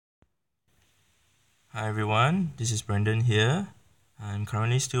Hi everyone, this is Brendan here. I'm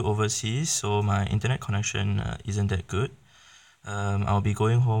currently still overseas, so my internet connection isn't that good. I'll be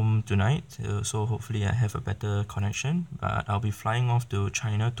going home tonight, so hopefully I have a better connection. But I'll be flying off to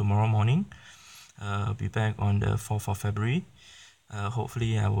China tomorrow morning. I'll be back on the 4th of February.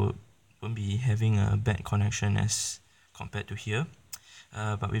 Hopefully I won't be having a bad connection as compared to here.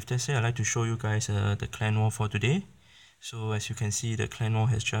 But with that said, I'd like to show you guys the clan war for today. So as you can see, the clan war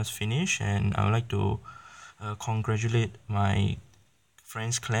has just finished, and I would like to congratulate my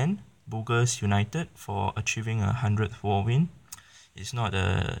friend's clan, Boggers United, for achieving a 100th war win. It's not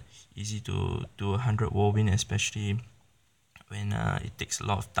easy to do a 100 war win, especially when it takes a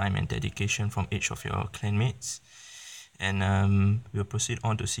lot of time and dedication from each of your clanmates. And we'll proceed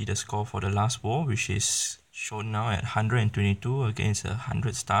on to see the score for the last war, which is shown now at 122 against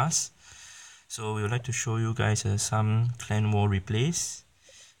 100 stars. So we would like to show you guys some clan war replays.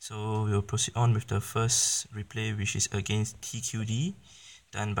 So we'll proceed on with the first replay, which is against TQD,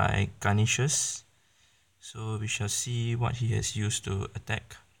 done by Ganesha's. So we shall see what he has used to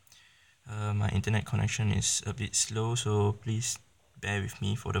attack. My internet connection is a bit slow, so please bear with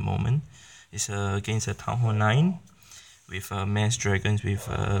me for the moment. It's against a Town Hall 9 with mass dragons with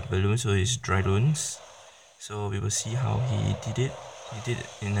balloons, so it's Dryloons. So we will see how he did it. He did it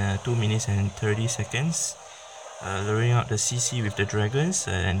in 2 minutes and 30 seconds, luring out the CC with the dragons,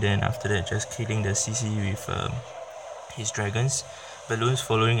 and then after that just killing the CC with his dragons. Balloons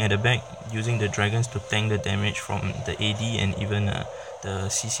following at the back, using the dragons to tank the damage from the AD and even the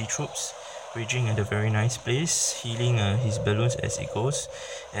CC troops. Raging at a very nice place, healing his balloons as it goes.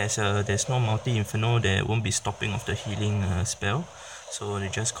 As there's no multi-inferno, there won't be stopping of the healing spell. So they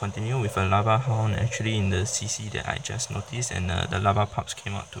just continue with a lava hound actually in the CC that I just noticed, and the lava pups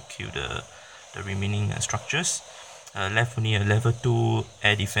came out to kill the remaining structures. Left only a level 2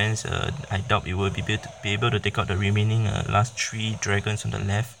 air defense. I doubt it will be able to take out the remaining last 3 dragons on the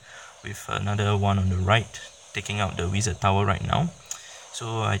left, with another one on the right taking out the wizard tower right now.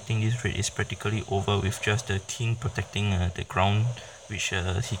 So I think this raid is practically over with just the king protecting the ground, which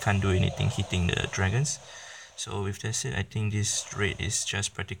he can't do anything hitting the dragons. So with that said, I think this raid is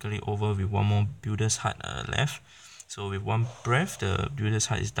just practically over with one more builder's hut left. So with one breath, the builder's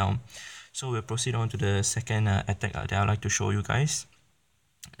hut is down. So we'll proceed on to the second attack that I'd like to show you guys.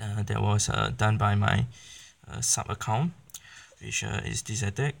 That was done by my sub account, which is this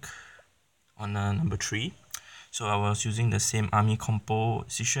attack on number 3. So I was using the same army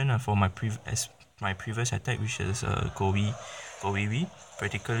composition for my previous attack, which is Gowiwi.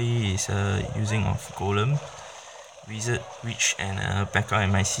 Practically is using of Golem, Wizard, Witch, and P.e.k.k.play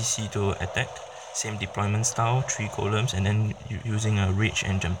and my CC to attack. Same deployment style, 3 golems, and then using a rage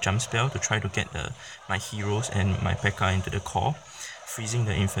and jump spell to try to get my heroes and my P.e.k.k.play into the core, freezing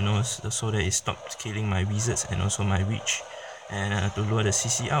the infernos so that it stops killing my wizards and also my witch. And to lure the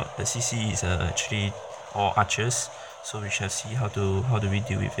CC out, the CC is actually all archers, so we shall see how do we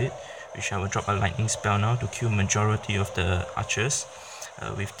deal with it. Which I will drop a lightning spell now to kill majority of the archers.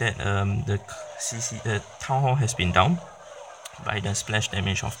 With that, the Town Hall has been down by the splash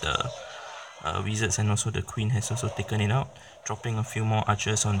damage of the wizards, and also the queen has also taken it out, dropping a few more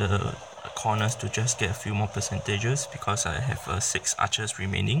archers on the corners to just get a few more percentages, because I have 6 archers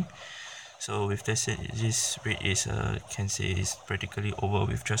remaining. So with that said, this raid is can say is practically over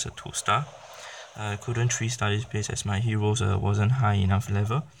with just a 2-star. I couldn't 3-star this place as my heroes wasn't high enough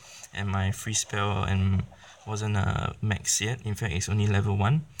level, and my free spell and wasn't max yet. In fact, it's only level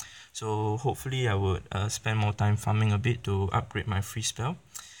 1. So hopefully I would spend more time farming a bit to upgrade my free spell.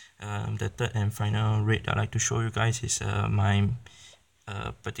 The third and final raid I'd like to show you guys is my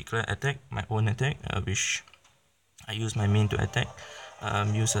particular attack, my own attack, which I use my main to attack.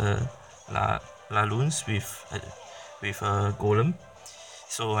 Use Laloons with a golem.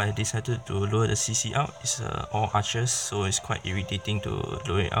 So I decided to lure the CC out. It's all archers, so it's quite irritating to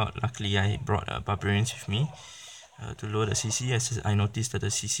lure it out. Luckily I brought Barbarians with me to lure the CC, as I noticed that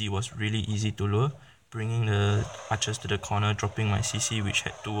the CC was really easy to lure, bringing the archers to the corner, dropping my CC, which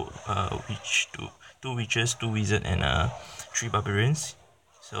had 2 witches, 2 wizards, and 3 barbarians.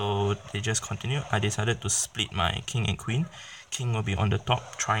 So they just continued. I decided to split my king and queen. King will be on the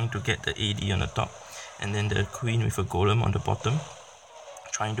top, trying to get the AD on the top, and then the queen with a golem on the bottom,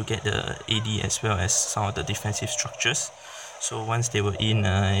 trying to get the AD as well as some of the defensive structures. So once they were in,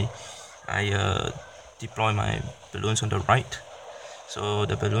 I deploy my balloons on the right. So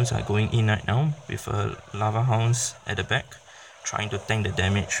the balloons are going in right now with lava hounds at the back, trying to tank the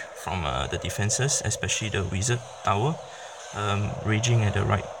damage from the defenses, especially the wizard tower, raging at the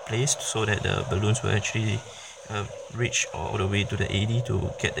right place so that the balloons will actually reach all the way to the AD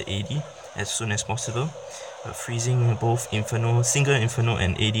to get the AD as soon as possible, freezing both Inferno, single Inferno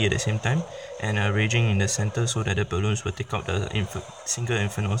and AD at the same time, and raging in the center so that the balloons will take out the single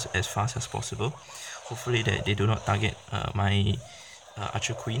Infernos as fast as possible. Hopefully that they do not target my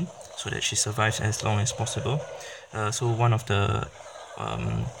Archer Queen, so that she survives as long as possible. So one of the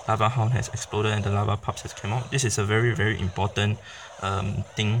lava hound has exploded and the lava pups has come out. This is a very important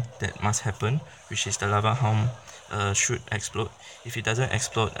thing that must happen, which is the lava hound should explode. If it doesn't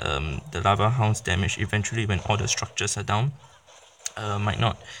explode, the lava hound's damage eventually, when all the structures are down, might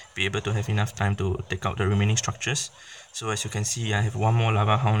not be able to have enough time to take out the remaining structures. So as you can see, I have one more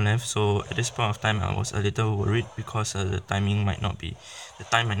lava hound left. So at this point of time, I was a little worried because the time might not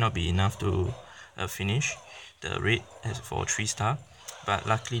be enough to finish the raid as for 3-star. But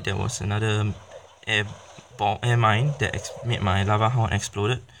luckily there was another air mine that made my lava hound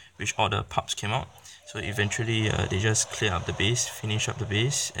exploded, which all the pups came out. So eventually they just clear up the base, finish up the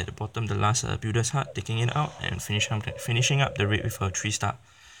base. At the bottom, the last builder's hut, taking it out and finishing up the raid with a 3-star.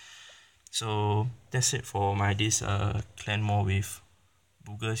 So that's it for my this clan war with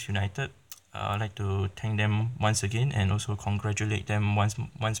Boggers United. I'd like to thank them once again and also congratulate them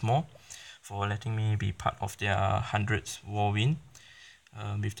once more for letting me be part of their 100th war win.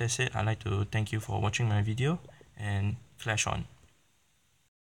 With that said, I'd like to thank you for watching my video and clash on.